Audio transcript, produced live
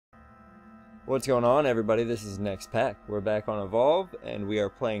What's going on, everybody? This is NEX Pack. We're back on Evolve, and we are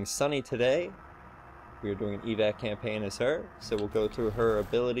playing Sunny today. We are doing an evac campaign as her, so we'll go through her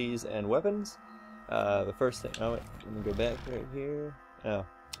abilities and weapons. The first thing, oh wait, let me go back right here. Oh, I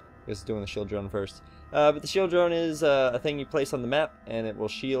guess doing the shield drone first. But the shield drone is a thing you place on the map, and it will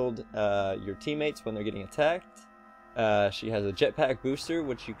shield your teammates when they're getting attacked. She has a jetpack booster,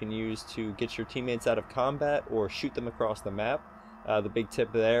 which you can use to get your teammates out of combat or shoot them across the map. The big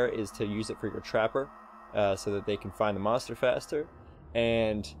tip there is to use it for your trapper, so that they can find the monster faster.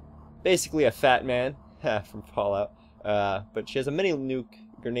 And basically a fat man from Fallout. But she has a mini nuke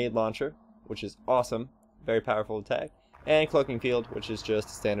grenade launcher, which is awesome, very powerful attack, and cloaking field, which is just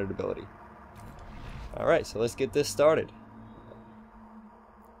a standard ability. Alright, so let's get this started.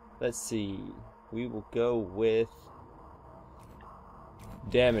 Let's see, we will go with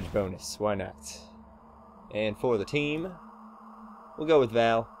damage bonus, why not? And for the team, we'll go with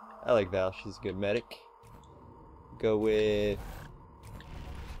Val. I like Val, she's a good medic. Go with...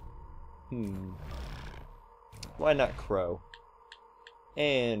 why not Crow?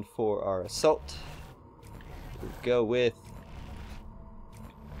 And for our assault, we'll go with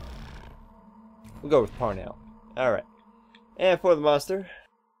Parnell. Alright. And for the monster,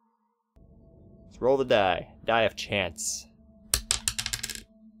 let's roll the die. Die of chance.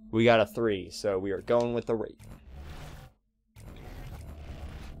 We got a 3, so we are going with the Wraith.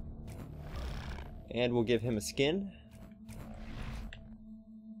 And we'll give him a skin.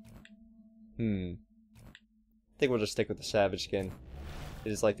 I think we'll just stick with the Savage skin.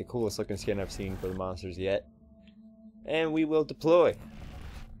 It is like the coolest looking skin I've seen for the monsters yet. And we will deploy.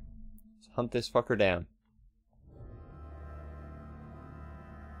 Let's hunt this fucker down.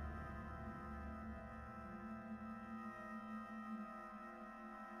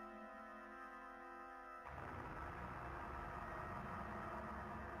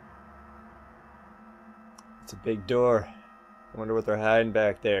 It's a big door. I wonder what they're hiding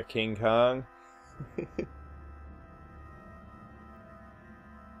back there. King Kong? Please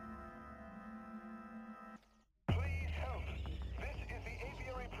help. This is the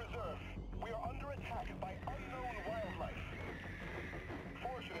aviary preserve. We are under attack by unknown wildlife.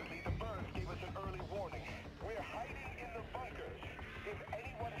 Fortunately, the birds gave us an early warning. We're hiding in the bunkers. If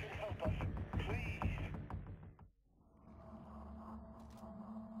anyone can help us, please.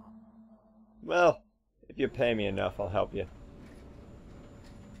 Well, if you pay me enough, I'll help you.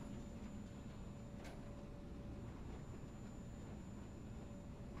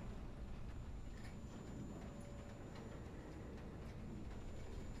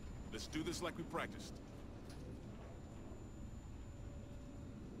 Let's do this like we practiced.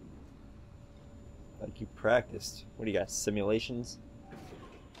 Like you practiced. What do you got? Simulations?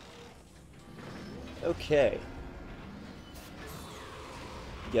 Okay.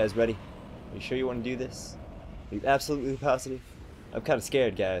 You guys ready? Are you sure you want to do this? Are you absolutely positive? I'm kind of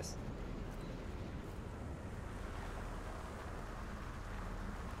scared, guys.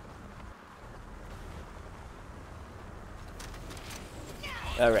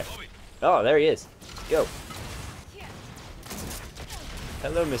 Alright. Oh, there he is. Go.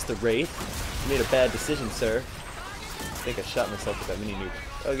 Hello, Mr. Wraith. You made a bad decision, sir. I think I shot myself with that mini nuke.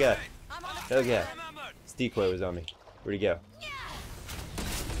 Oh god. Oh god. This decoy was on me. Where'd he go?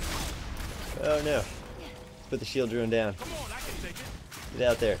 Oh no. Put the shield drone down. Get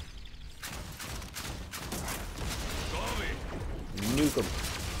out there. Nuke him.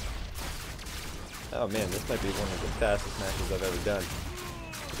 Oh man, this might be one of the fastest matches I've ever done.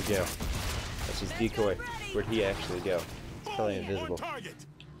 Where'd he go? That's his decoy. Where'd he actually go? He's probably invisible.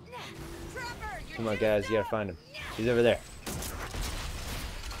 Come on guys, you gotta find him. He's over there.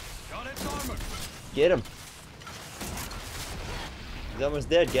 Get him! He's almost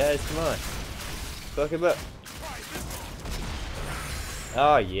dead, guys. Come on. Fuck him up.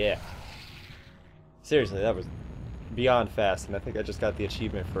 Oh yeah. Seriously, that was beyond fast, and I think I just got the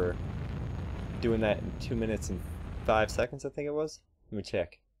achievement for doing that in 2 minutes and 5 seconds, I think it was. Let me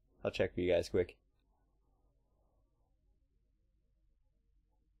check. I'll check for you guys quick.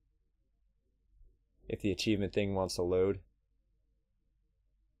 If the achievement thing wants to load.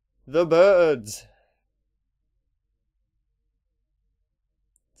 The birds!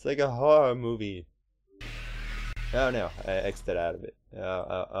 It's like a horror movie. Oh no, I exited out of it.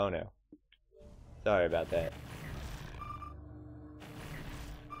 Oh no. Sorry about that.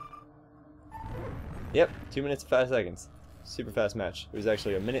 Yep, 2 minutes and 5 seconds. Super fast match. It was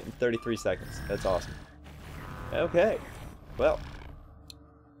actually 1 minute and 33 seconds. That's awesome. Okay. Well,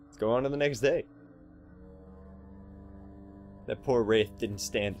 let's go on to the next day. That poor Wraith didn't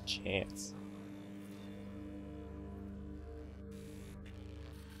stand a chance.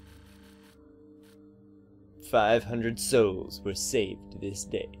 500 souls were saved this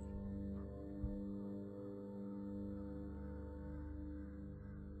day.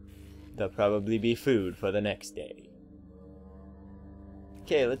 There'll probably be food for the next day.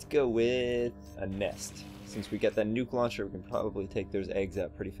 Okay, let's go with a nest. Since we got that nuke launcher, we can probably take those eggs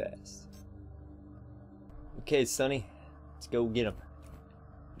out pretty fast. Okay, Sonny, let's go get them.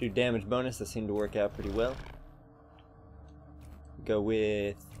 Do damage bonus, that seemed to work out pretty well. Go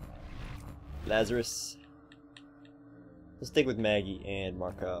with Lazarus. Let's stick with Maggie and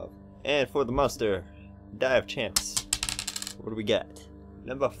Markov. And for the monster, Die of Chance. What do we got?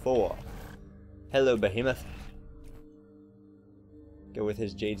 Number 4. Hello, Behemoth. Go with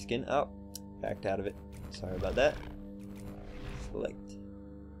his jade skin. Oh, backed out of it. Sorry about that. Select.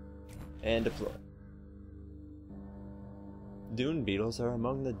 And deploy. Dune beetles are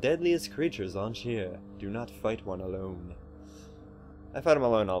among the deadliest creatures on Sheer. Do not fight one alone. I fight them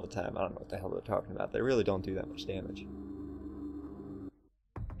alone all the time. I don't know what the hell they're talking about. They really don't do that much damage.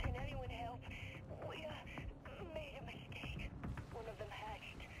 Can anyone help? We made a mistake. One of them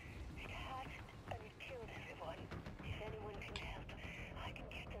hatched. It hatched and it killed everyone. If anyone can help, I can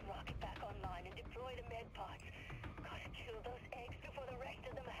get the rocket back online and deploy the med pods. Gotta kill those eggs before the rest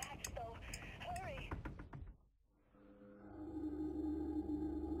of them hatch, though. Hurry!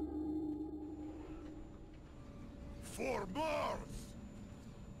 For Mars!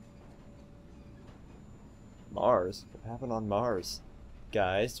 Mars? What happened on Mars?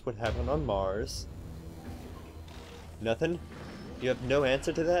 Guys, what happened on Mars? Nothing? You have no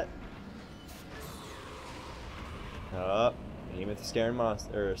answer to that? Oh, Behemoth is scaring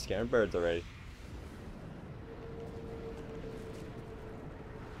monsters, or scaring birds already.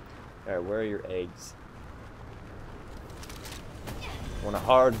 Alright, where are your eggs? I want to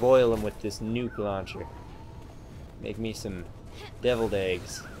hard boil them with this nuke launcher. Make me some deviled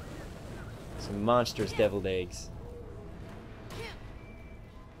eggs. Some monstrous deviled eggs.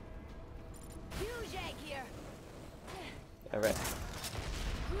 Huge egg here. Alright.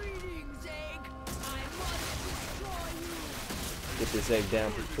 Greetings, egg. I must destroy you. Get this egg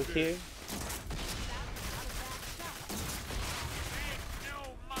down pretty quick here.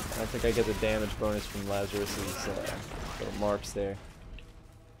 I don't think I get the damage bonus from Lazarus's little marks there.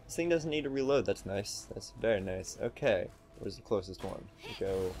 This thing doesn't need to reload, that's nice. That's very nice. Okay, where's the closest one?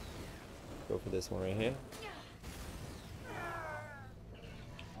 Go for this one right here.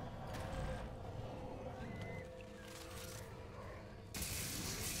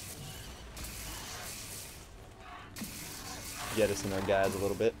 Jettison our guys a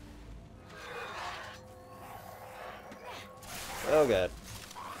little bit. Oh god.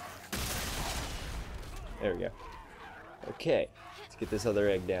 There we go. Okay, let's get this other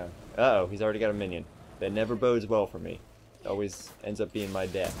egg down. Uh oh, he's already got a minion. That never bodes well for me. Always ends up being my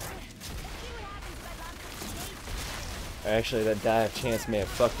death. Actually, that Die of Chance may have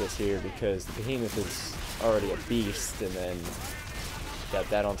fucked us here because the Behemoth is already a beast, and then got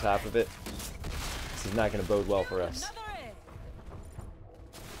that on top of it. This is not going to bode well for us.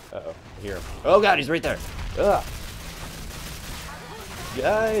 Uh-oh, I hear him. Oh god, he's right there! Ugh!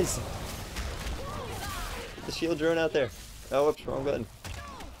 Guys! Get the shield drone out there. Oh, whoops, wrong button.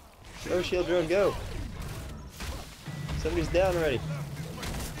 Go, shield drone, go! Somebody's down already.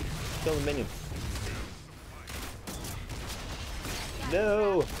 Kill the minion.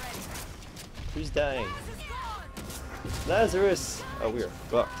 No! Who's dying? Lazarus! Oh, we are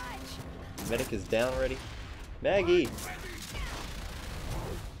fucked. Medic is down already. Maggie!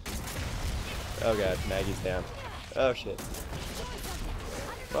 Oh god, Maggie's down. Oh shit.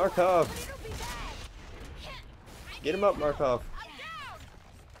 Markov! Get him up, Markov!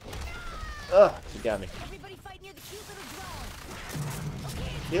 Ugh, he got me.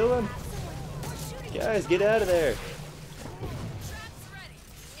 Kill him! Guys, get out of there!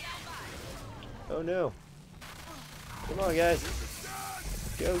 Oh no. Come on, guys.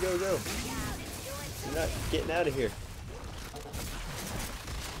 Go, go, go. You're not getting out of here.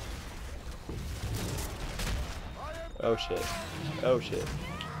 Oh shit. Oh shit.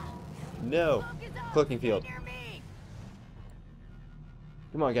 No. Cloaking field.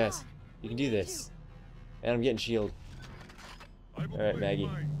 Come on, guys. You can do this. And I'm getting shield. Alright, Maggie.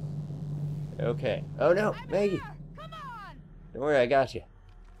 Okay. Oh no, Maggie. Don't worry, I got you.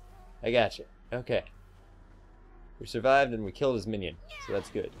 I got you. Okay. We survived and we killed his minion, so that's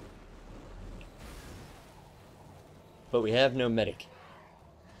good. But we have no medic.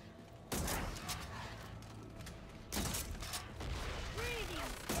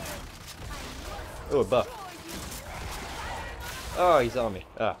 Oh, a buff. Oh, he's on me.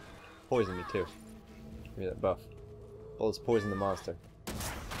 Ah, poisoned me too. Give me that buff. Bullets poison the monster.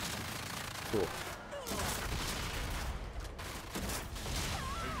 Cool.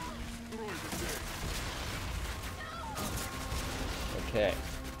 Okay.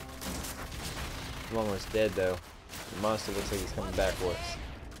 I'm almost dead though. The monster looks like he's coming back for us.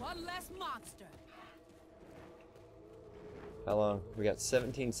 One less monster. How long? We got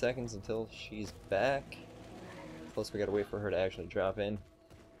 17 seconds until she's back. Plus we gotta wait for her to actually drop in.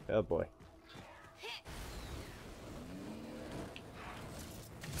 Oh boy.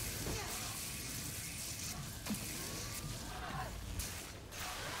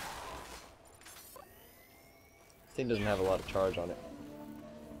 This thing doesn't have a lot of charge on it.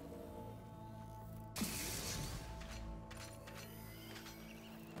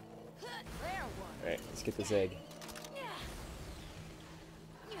 Alright, let's get this egg.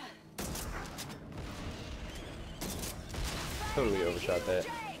 Totally overshot that.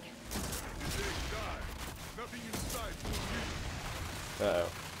 Uh-oh.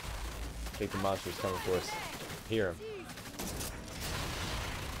 I think the monster's coming for us. Hear him.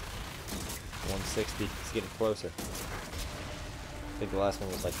 160. It's getting closer. I think the last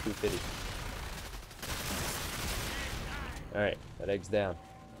one was like 250. Alright, that egg's down.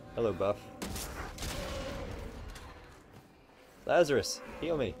 Hello, Buff. Lazarus,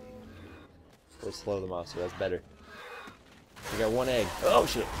 heal me. We'll slow the monster, that's better. We got one egg. Oh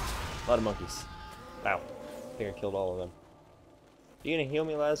shit! A lot of monkeys. Wow. I think I killed all of them. You gonna heal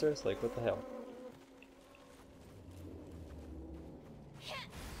me, Lazarus? Like, what the hell?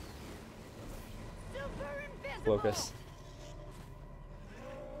 Focus.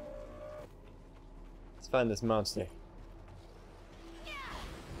 Let's find this monster.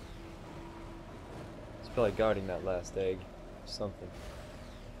 It's probably guarding that last egg. Or something.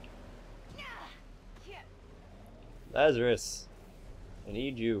 Lazarus! I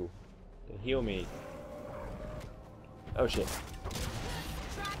need you to heal me. Oh shit.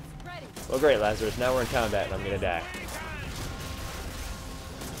 Well great, Lazarus. Now we're in combat and I'm gonna die.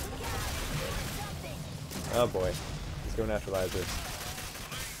 Oh boy. He's going after Lazarus.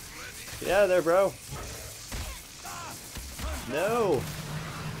 Get out of there, bro! No!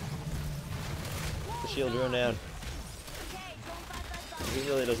 The shield run down. He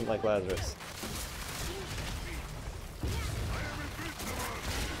really doesn't like Lazarus.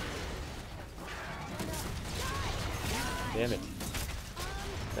 Damn it.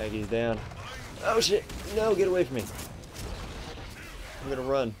 Maggie's down. Oh shit! No, get away from me. I'm gonna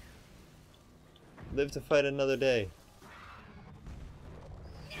run. Live to fight another day.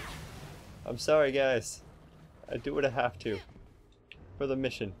 I'm sorry, guys. I do what I have to. For the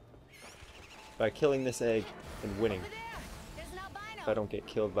mission. By killing this egg and winning. If I don't get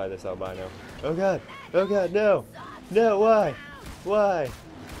killed by this albino. Oh god! Oh god, no! No, why? Why?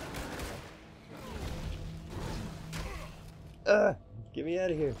 Get me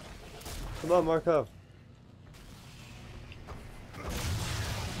out of here. Come on, Markov.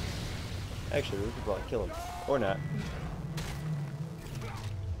 Actually, we could probably kill him. Or not.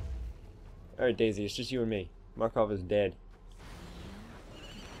 Alright, Daisy, it's just you and me. Markov is dead.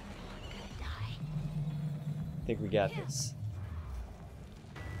 I think we got this.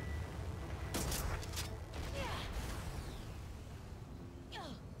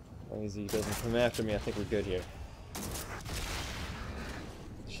 As long as he doesn't come after me, I think we're good here.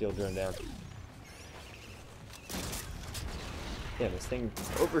 Shield run down. Yeah, this thing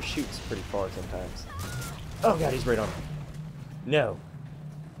overshoots pretty far sometimes. Oh god, he's right on me. No.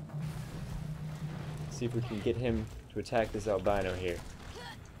 Let's see if we can get him to attack this albino here.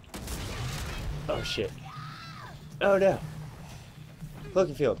 Oh shit. Oh no.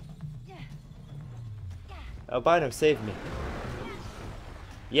 Cloaking Albino saved me.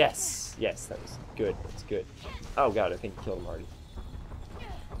 Yes. Yes, that was good. That's good. Oh god, I think I killed him already.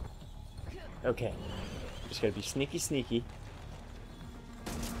 Okay. Just gotta be sneaky, sneaky.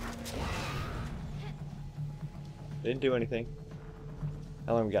 Didn't do anything.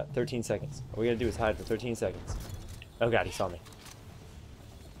 How long we got? 13 seconds. All we gotta do is hide for 13 seconds. Oh god, he saw me.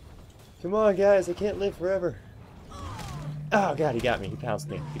 Come on, guys, I can't live forever. Oh god, he got me. He pounced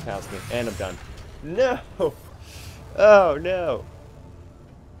me. He pounced me. And I'm done. No! Oh no!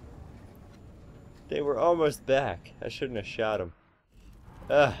 They were almost back. I shouldn't have shot him.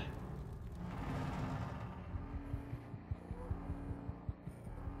 Ugh.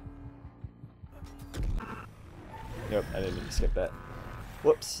 Nope, I didn't mean to skip that.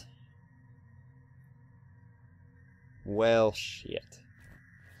 Whoops. Well, shit.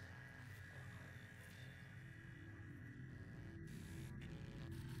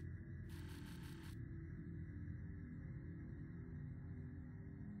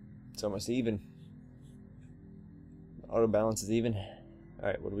 It's almost even. Auto balance is even.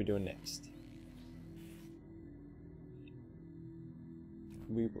 Alright, what are we doing next?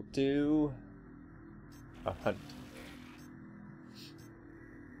 We will do a hunt.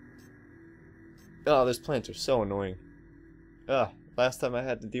 Oh, those plants are so annoying. Ugh, last time I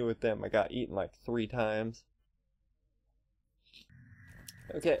had to deal with them, I got eaten like 3 times.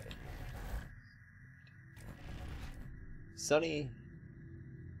 Okay. Sunny.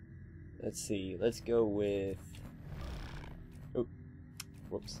 Let's see. Let's go with. Oh,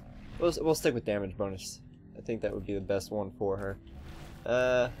 whoops. We'll stick with damage bonus. I think that would be the best one for her.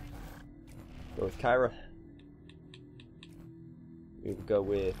 Go with Kyra. We will go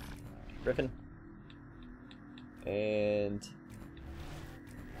with Griffin. And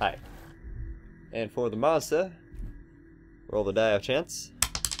hi. And for the monster, roll the die of chance.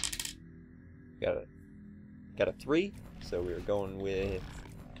 Got a 3, so we're going with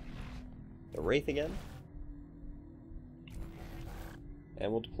the Wraith again.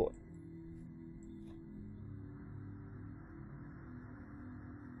 And we'll deploy.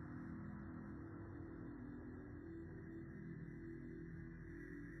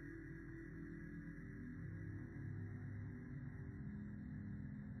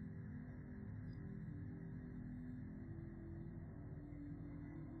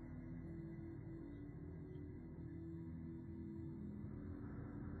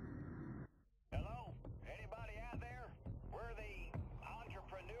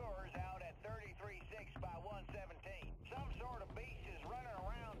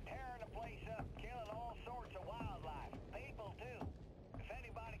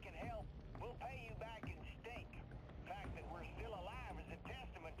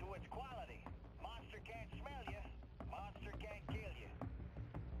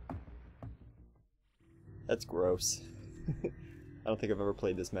 That's gross. I don't think I've ever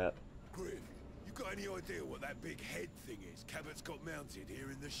played this map. Grin, you got any idea what that big head thing is Cabot's got mounted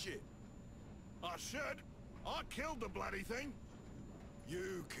here in the ship? I should. I killed the bloody thing.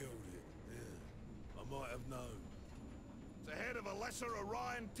 You killed it. Yeah. I might have known. It's the head of a lesser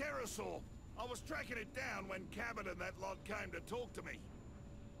Orion pterosaur. I was tracking it down when Cabot and that lot came to talk to me.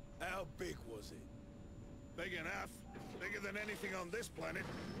 How big was it? Big enough. Bigger than anything on this planet.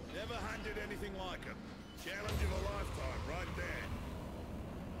 Never handed anything like it. Challenge of a lifetime, right there.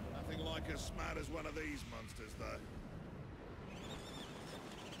 Nothing like as smart as one of these monsters, though.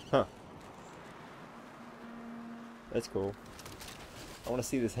 Huh. That's cool. I want to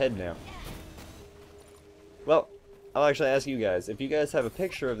see this head now. Well, I'll actually ask you guys. If you guys have a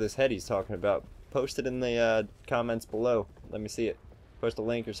picture of this head he's talking about, post it in the comments below. Let me see it. Post a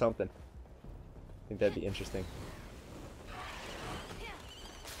link or something. I think that'd be interesting.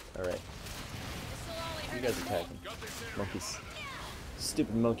 Alright. You guys attack him. Monkeys.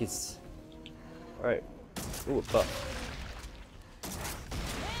 Stupid monkeys. Alright. Ooh, a buff.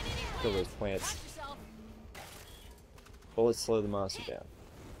 Kill those plants. Bullets slow the monster down.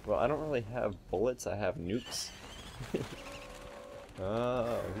 Well, I don't really have bullets, I have nukes.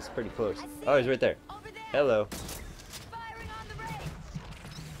 Oh, he's pretty close. Oh, he's right there. Hello.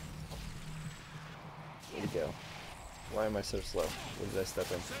 Where'd he go? Why am I so slow? What did I step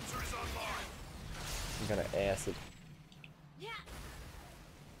in? Some kind of acid.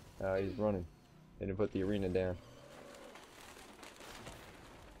 Oh, he's running. They didn't put the arena down.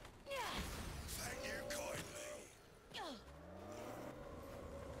 Thank you kindly.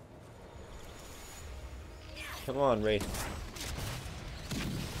 Come on, Wraith.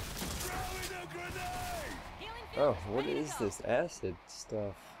 Throwing a grenade! Oh, what is this acid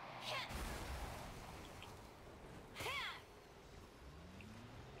stuff?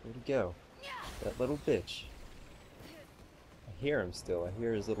 Where'd he go? That little bitch. I hear him still. I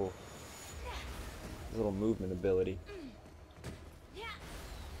hear his little movement ability.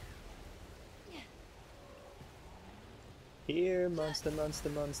 Here, monster, monster,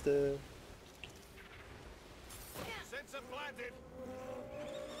 monster. Sensor planted.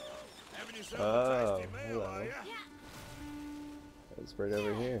 Having yourself Oh, a tasty meal, hello. are ya? It's right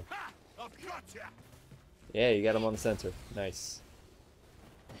over here. Ha! I've got ya. Yeah, you got him on the sensor. Nice.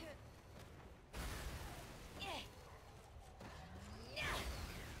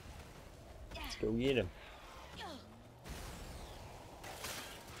 Let's go get him.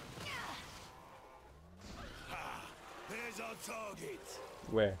 There's our target.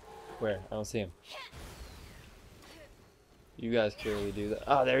 Where? Where? I don't see him. You guys clearly do that.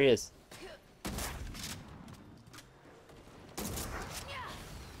 Oh, there he is.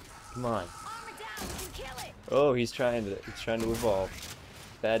 Come on. Oh, he's trying to evolve.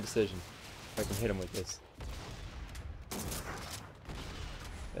 Bad decision. If I can hit him with this.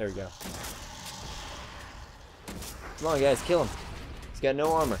 There we go. Come on, guys, kill him. He's got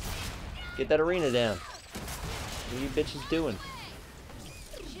no armor. Get that arena down. What are you bitches doing?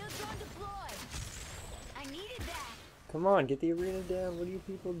 Come on, get the arena down. What are you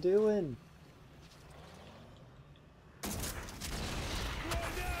people doing?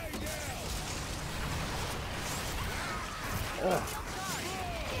 Ugh.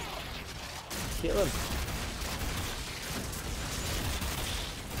 Kill him.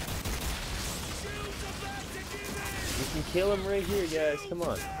 We can kill him right here, guys. Come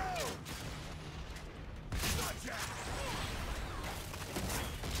on.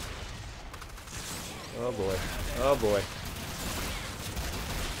 Oh boy. Oh boy.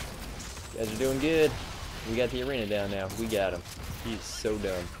 You guys are doing good. We got the arena down now. We got him. He's so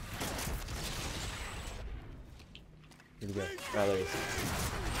dumb. Here we go. Oh, there he is.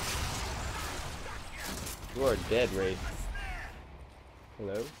 You are dead, Ray.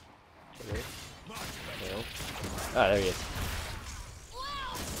 Hello? Hello? Hello? Ah, there he is.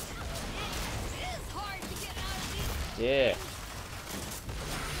 Yeah.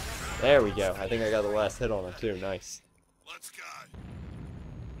 There we go. I think I got the last hit on him too. Nice. Let's go.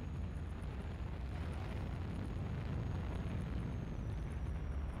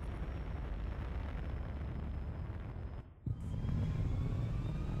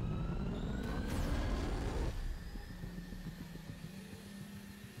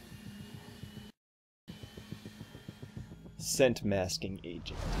 Scent masking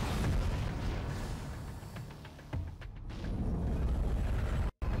agent.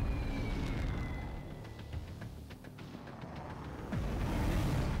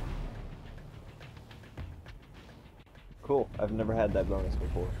 Cool. I've never had that bonus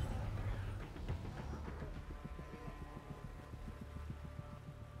before.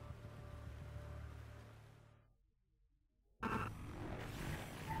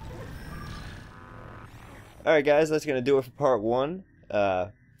 Alright guys, that's going to do it for part 1.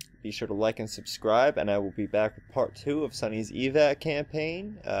 Be sure to like and subscribe, and I will be back with part 2 of Sunny's evac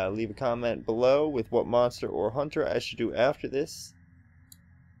campaign. Leave a comment below with what monster or hunter I should do after this.